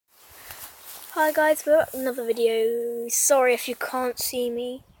Hi guys, we're at another video. Sorry if you can't see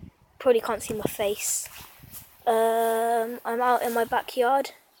me. Probably can't see my face. I'm out in my backyard.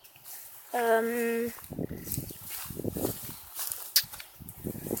 If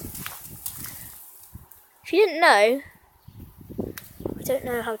you didn't know, I don't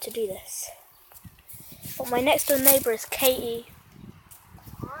know how to do this. But my next door neighbour is Katie.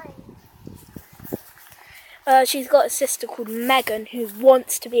 She's got a sister called Megan who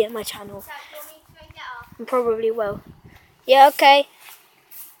wants to be in my channel. And probably will. Yeah, okay.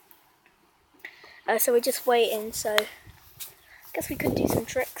 So we're just waiting, so I guess we could do some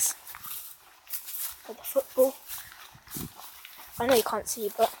tricks for the football. I know you can't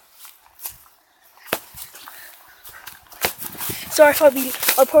see, but sorry if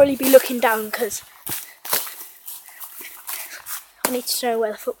I'll probably be looking down because I need to know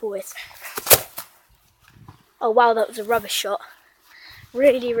where the football is. Oh wow, that was a rubbish shot.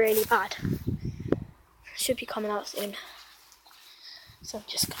 Really, really bad. Should be coming out soon. So I'm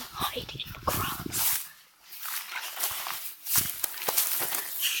just gonna hide in the grass.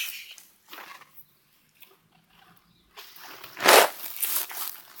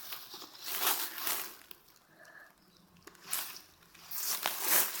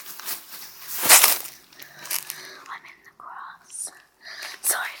 I'm in the grass.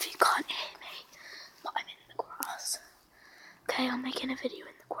 Sorry if you can't hear me, but I'm in the grass. Okay, I'm making a video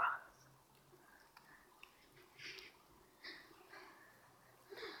in the grass.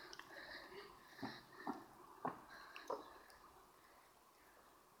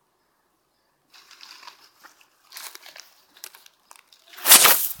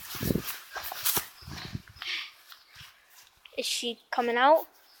 Is she coming out?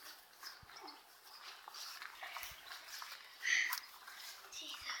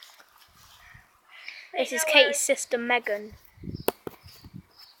 This is Katie's sister Megan.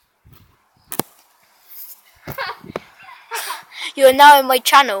 You are now in my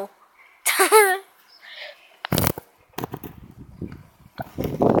channel.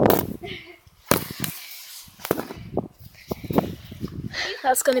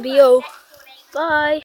 That's going to be all. Bye.